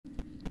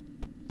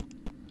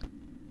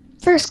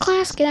First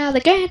class, get out of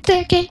the grand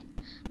ticket.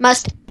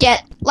 Must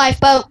get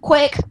lifeboat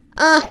quick.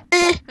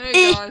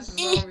 Hey guys,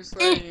 Zombie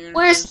Slayer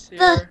Where's Universe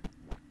here.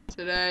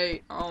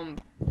 Today, I'm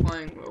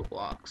playing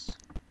Roblox.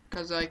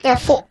 Cause I can.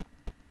 Therefore,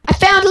 I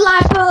found a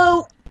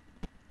lifeboat.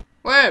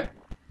 Where?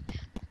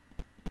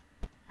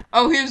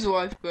 Oh, here's the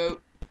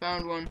lifeboat.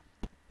 Found one.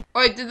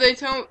 Wait, did they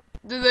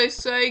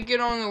say get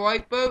on the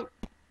lifeboat?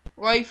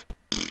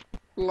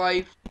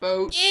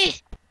 Lifeboat.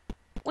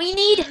 We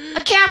need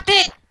a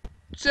captain.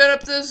 Set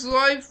up this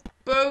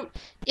lifeboat.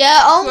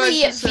 Yeah,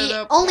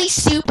 Setup. only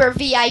super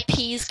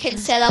VIPs can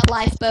set up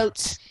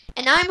lifeboats,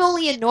 and I'm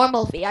only a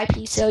normal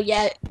VIP, so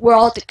yeah, we're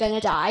all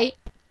gonna die.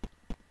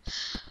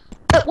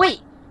 But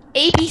wait,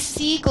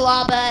 ABC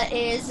Globa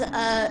is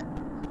a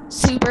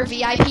super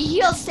VIP.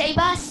 He'll save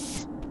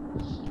us.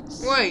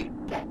 Wait,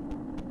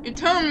 you're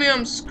telling me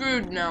I'm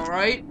screwed now,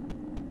 right?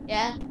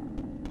 Yeah.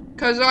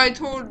 Cause I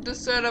told to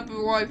set up a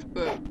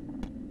lifeboat.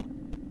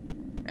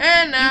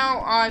 And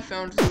now I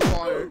found some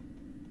water.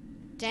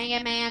 Dang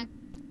it, man.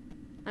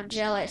 I'm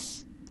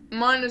jealous.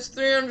 Minus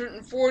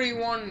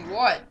 341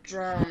 what?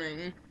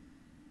 Drowning.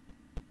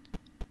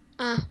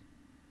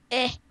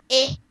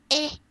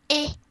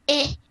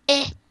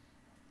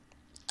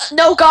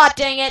 No, god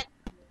dang it.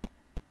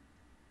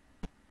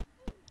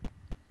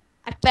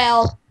 I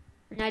fell.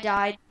 And I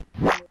died.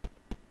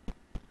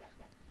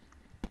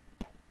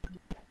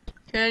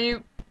 Can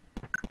you?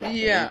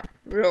 Yeah,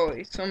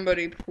 really.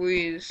 Somebody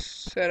please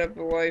set up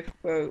a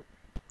lifeboat.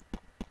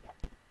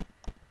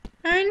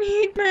 I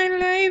need my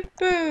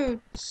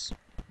lifeboats.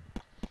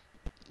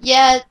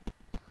 Yeah,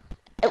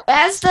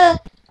 as the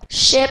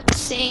ship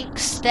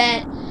sinks,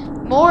 then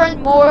more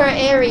and more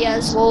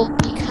areas will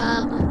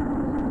become.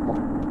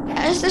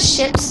 As the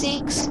ship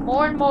sinks,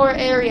 more and more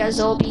areas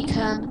will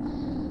become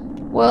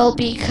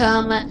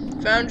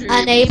Found you,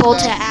 unable to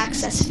Evilstuff.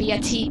 access via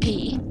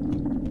TP.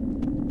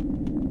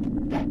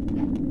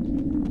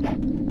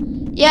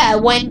 Yeah,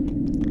 when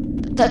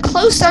the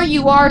closer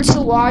you are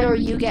to water,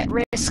 you get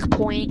risk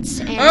points.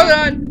 And Oh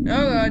god!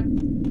 Oh god!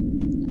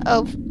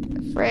 oh,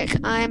 frick!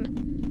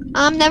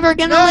 I'm never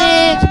gonna No!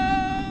 live.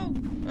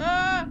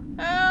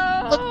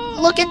 Help!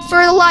 Looking for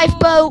a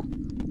lifeboat.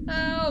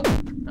 Help!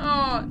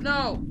 Oh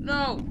no!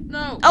 No!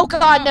 No! Oh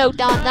god, no,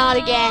 not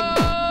again.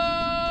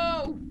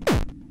 No!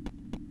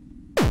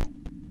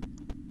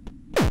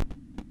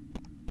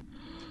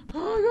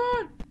 Oh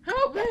god!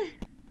 Help me!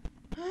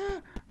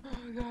 Oh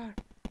god!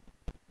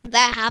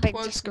 That happened.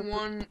 Plus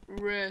one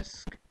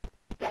risk.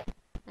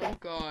 Oh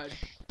god.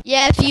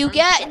 Yeah, if you I'm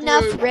get screwed,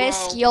 enough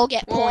risk, bro. you'll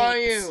get Where points. are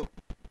you?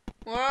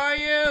 Where are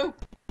you?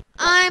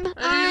 I'm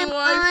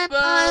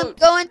lifeboat.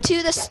 going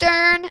to the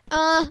stern.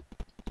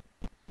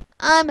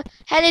 I'm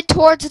headed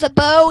towards the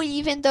bow,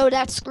 even though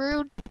that's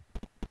screwed.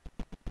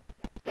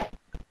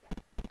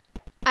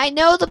 I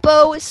know the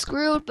bow is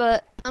screwed,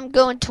 but I'm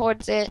going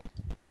towards it.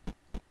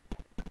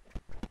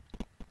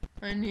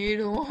 I need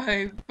a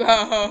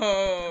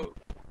lifeboat.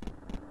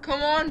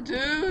 Come on,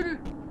 dude.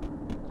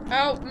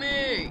 Help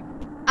me.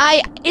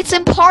 It's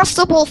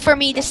impossible for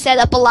me to set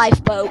up a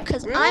lifeboat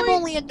because Really? I'm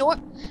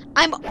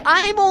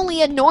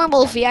only a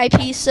normal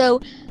VIP,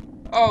 so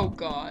Oh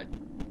god.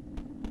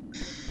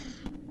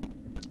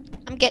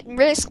 I'm getting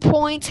risk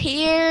points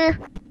here.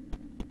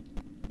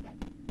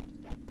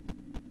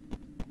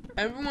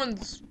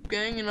 Everyone's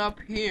ganging up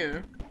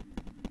here.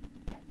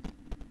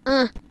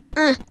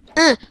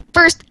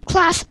 First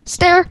class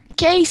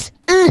staircase.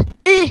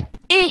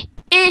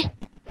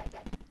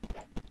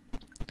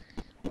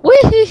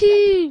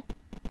 Woohoo!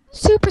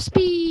 Super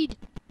speed.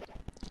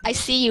 I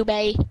see you,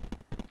 Bay.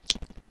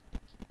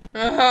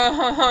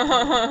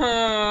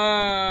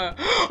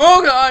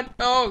 Oh god!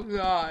 Oh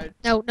god!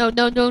 No.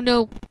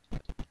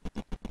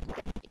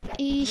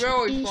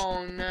 Really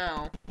falling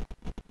now.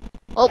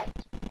 Oh.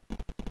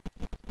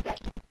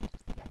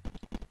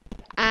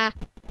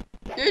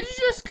 Did you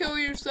just kill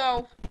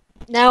yourself?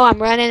 No,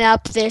 I'm running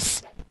up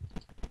this.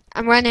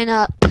 I'm running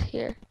up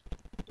here.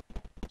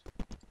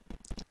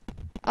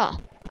 Oh,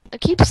 I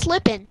keep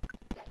slipping.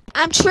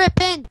 I'm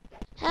tripping.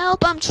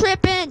 Help, I'm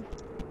tripping.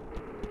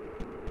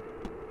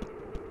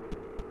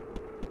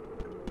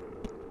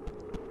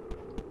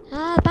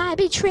 I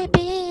be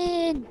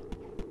tripping.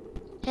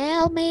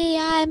 Help me,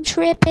 I'm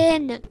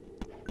tripping.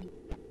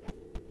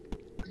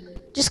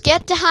 Just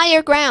get to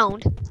higher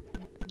ground.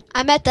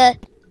 I'm at the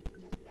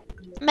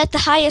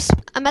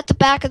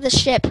back of the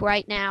ship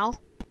right now.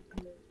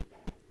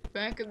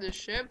 Back of the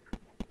ship?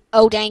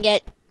 Oh, dang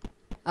it.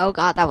 Oh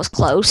god, that was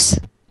close.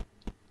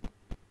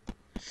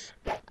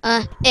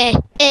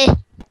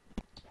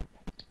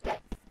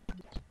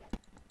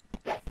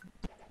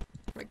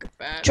 Like a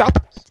bat.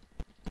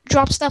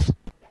 Drop stuff.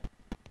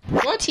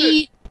 What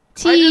I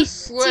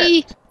just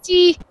slipped.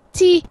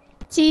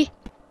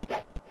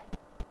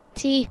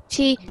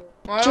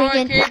 Why do I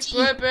Drinking keep tea.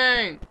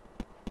 slipping?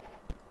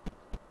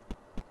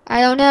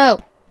 I don't know.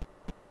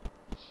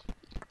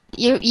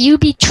 You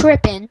be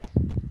tripping.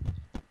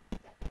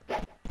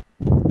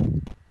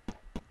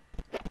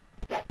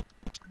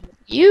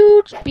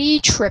 You'd be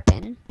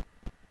tripping.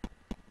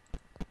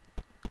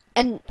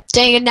 And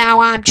dang it, now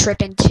I'm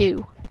tripping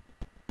too.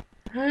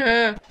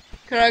 Can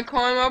I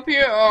climb up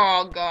here?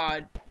 Oh,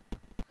 God.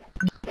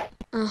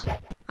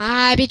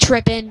 I be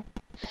tripping.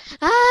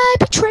 I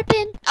be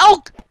tripping.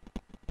 Oh!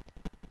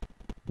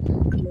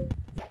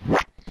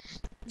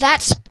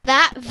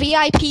 That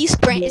VIP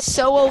sprint is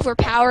so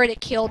overpowered it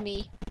killed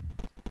me.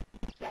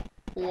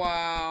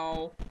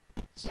 Wow.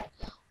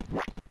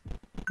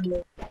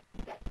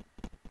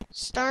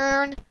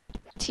 Stern.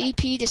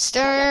 TP to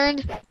stern.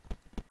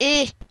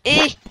 Eh,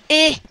 eh,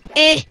 eh,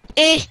 eh,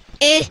 eh,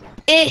 eh,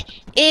 eh,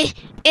 eh, eh,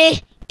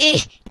 eh,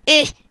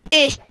 eh,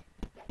 eh.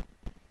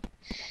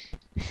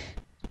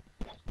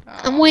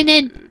 I'm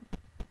winning. Dude.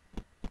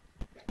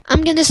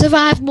 I'm gonna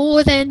survive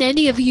more than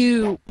any of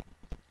you.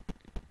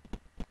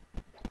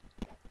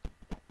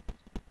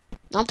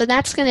 Not that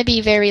that's gonna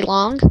be very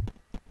long.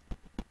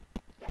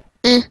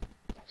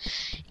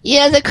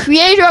 Yeah, the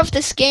creator of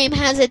this game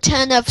has a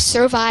ton of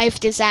survive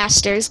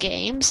disasters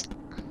games.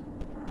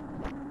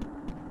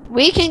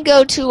 We can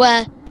go to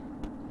a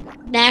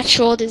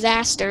natural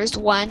disasters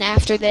one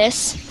after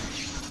this.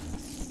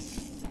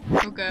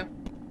 Okay.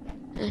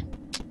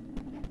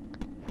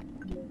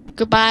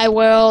 Goodbye,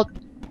 world.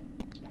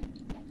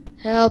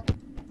 Help.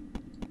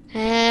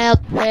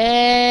 Help.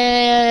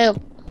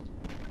 Help.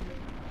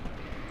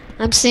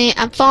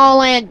 I'm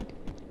falling.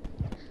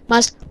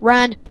 Must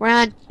run.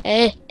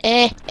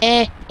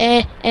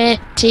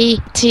 T.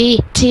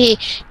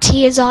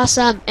 T is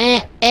awesome.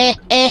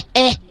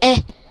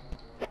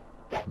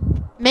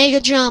 Mega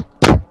jump.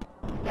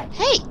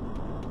 Hey.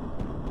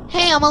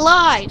 Hey, I'm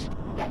alive.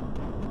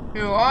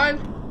 You're alive?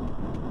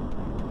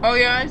 Oh,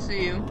 yeah, I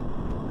see you.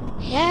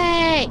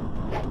 Hey.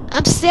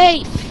 I'm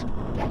safe.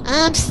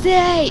 I'm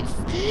safe.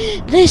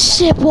 This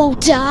ship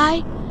won't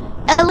die.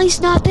 At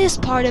least not this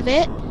part of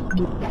it.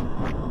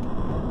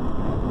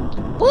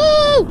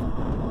 Woo!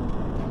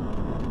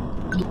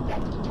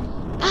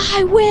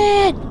 I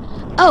win!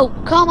 Oh,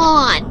 come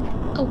on!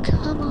 Oh,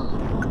 come on!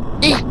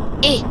 What the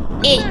hell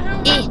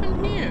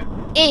happened here?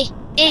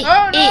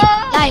 Oh, no!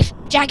 Life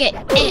jacket!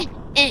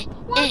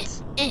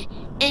 What?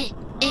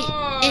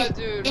 Oh,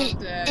 dude, I'm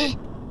dead.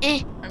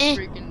 I'm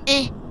freaking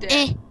dead.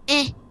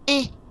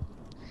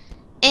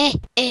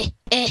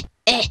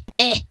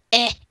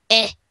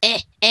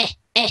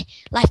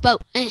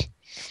 Lifeboat!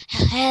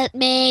 Help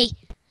me!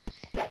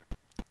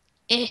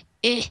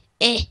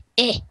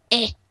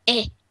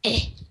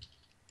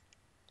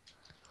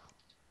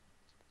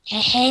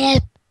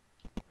 Help!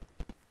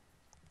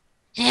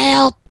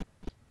 Help!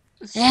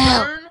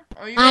 Stern?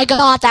 Are you My at the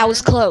God, that was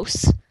stern?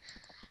 close.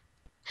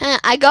 Huh,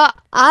 I got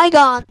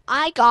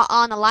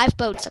on a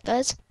lifeboat,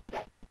 suckers.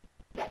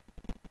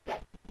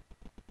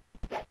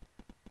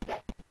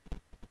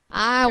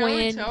 I Can we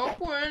win.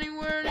 teleport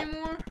anywhere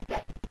anymore?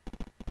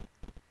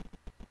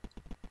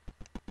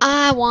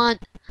 I won.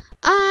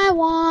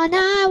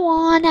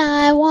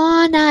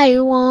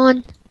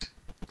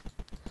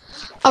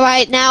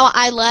 Alright, now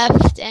I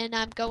left and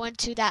I'm going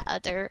to that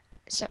other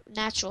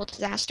natural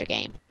disaster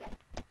game.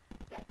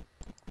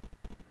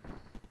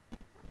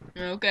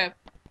 Okay.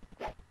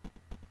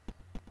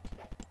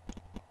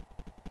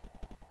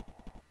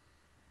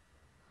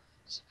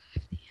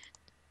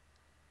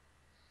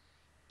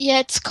 Yeah,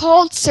 it's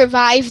called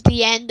Survive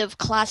the End of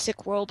Classic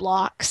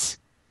Roblox.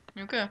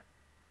 Okay.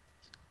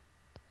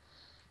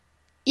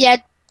 Yeah,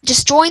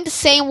 just join the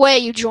same way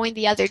you joined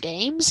the other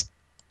games.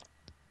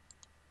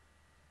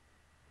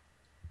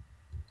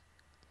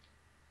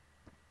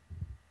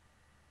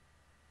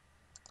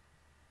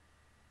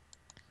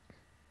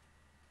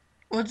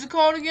 What's it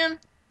called again?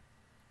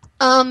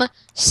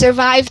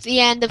 Survive the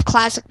End of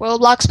Classic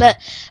Roblox,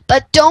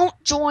 but don't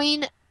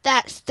join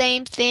that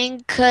same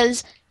thing,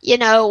 cause you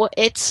know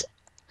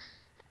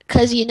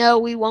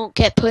we won't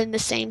get put in the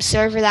same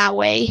server that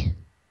way.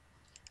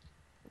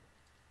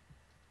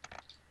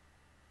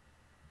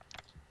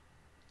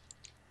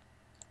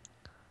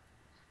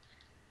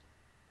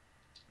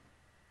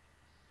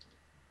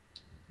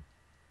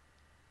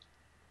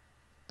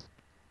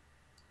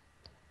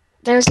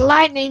 There's a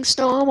lightning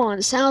storm on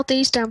the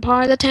southeastern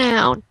part of the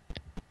town,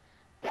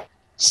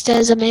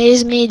 says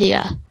Amaze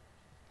Media.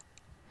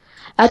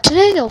 A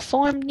tornado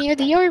formed near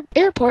the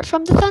airport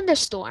from the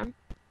thunderstorm.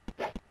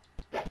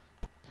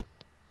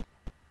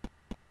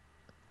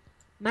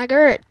 My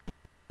God.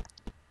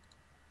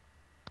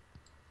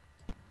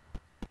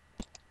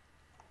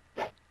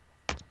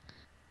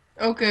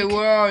 Okay,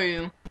 where are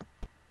you?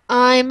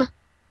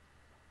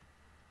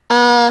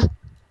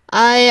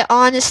 I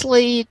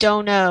honestly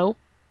don't know.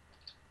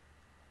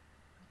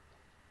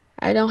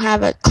 I don't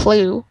have a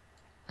clue.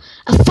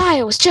 A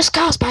fire was just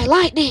caused by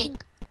lightning.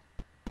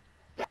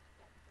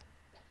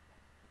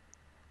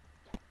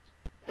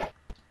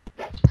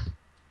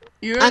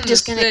 You're I'm in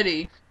just the gonna-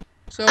 city.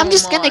 So I'm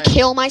just am gonna I.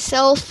 kill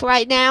myself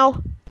right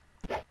now.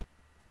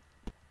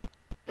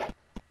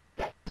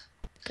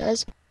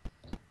 Cause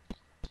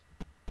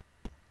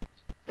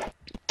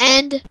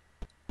and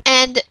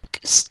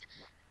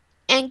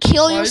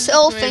kill Why is this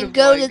yourself made and of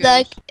go to the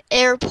Legos?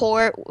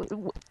 airport,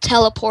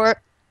 teleport.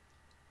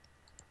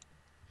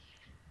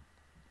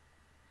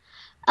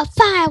 A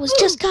fire was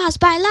just caused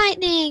by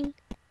lightning.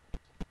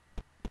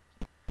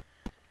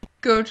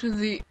 Go to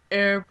the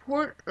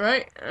airport,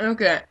 right?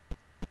 Okay.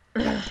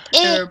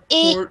 Airport.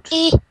 Airport.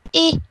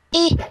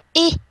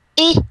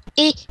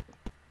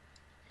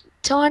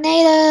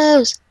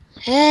 Tornadoes.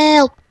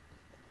 Help.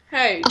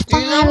 Hey, A do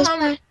you fire know was how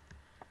burning.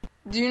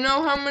 do you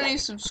know how many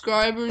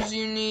subscribers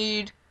you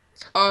need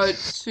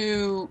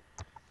to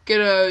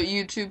get a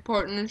YouTube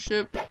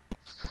partnership?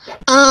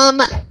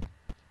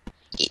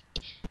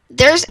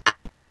 There's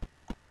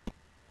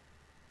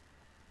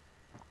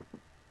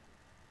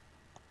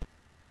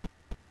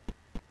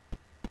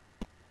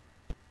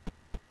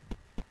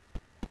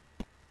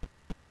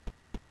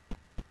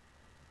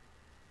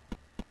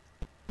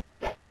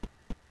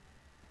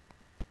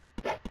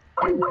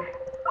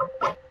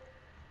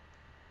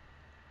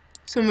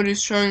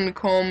Somebody's trying to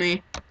call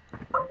me.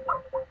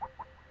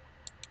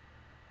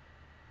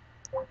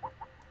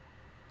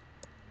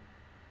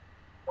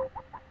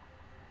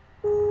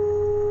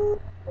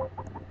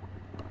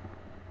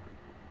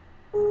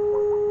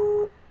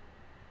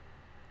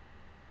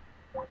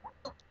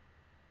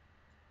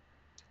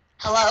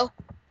 hello.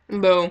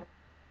 Hello.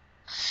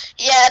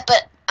 Yeah,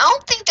 but I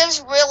don't think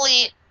there's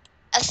really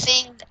a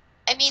thing.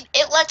 I mean,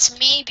 it lets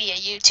me be a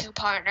YouTube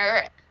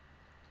partner.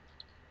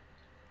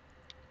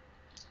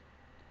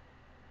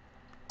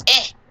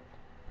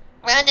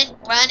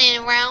 Running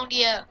around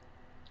you.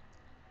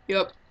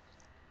 Yep.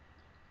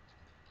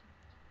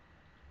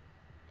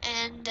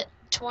 And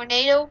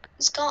tornado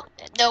is gone.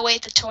 No,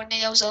 wait, the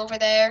tornado's over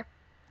there.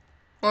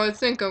 Well, I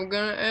think I'm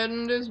gonna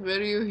end this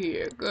video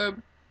here.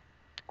 Good.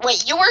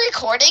 Wait, you were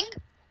recording?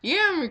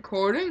 Yeah, I'm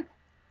recording.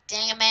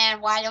 Dang it,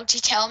 man, why don't you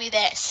tell me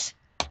this?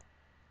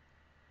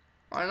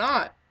 Why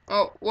not?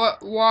 Oh,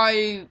 what?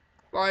 Why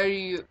are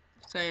you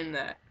saying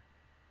that?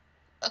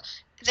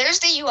 There's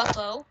the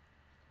UFO.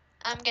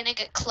 I'm gonna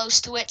get close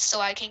to it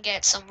so I can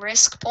get some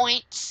risk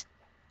points.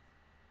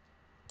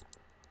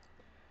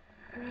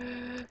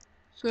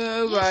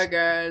 So, bye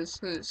guys.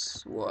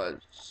 This was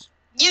Roblox.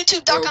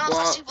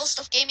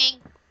 YouTube.com/evilstuffgaming.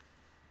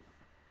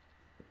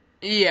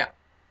 Yeah.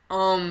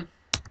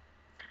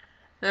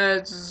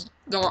 That's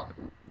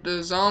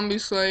the Zombie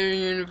Slayer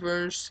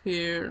universe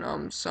here, and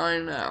I'm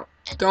signing out.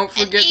 Don't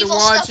And forget to evil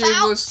watch stuff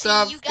Evil out.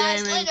 See you Stuff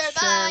guys Gaming's later.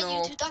 Bye.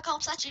 channel.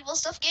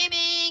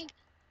 YouTube.com/evilstuffgaming.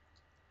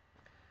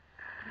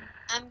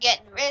 I'm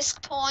getting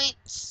risk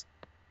points.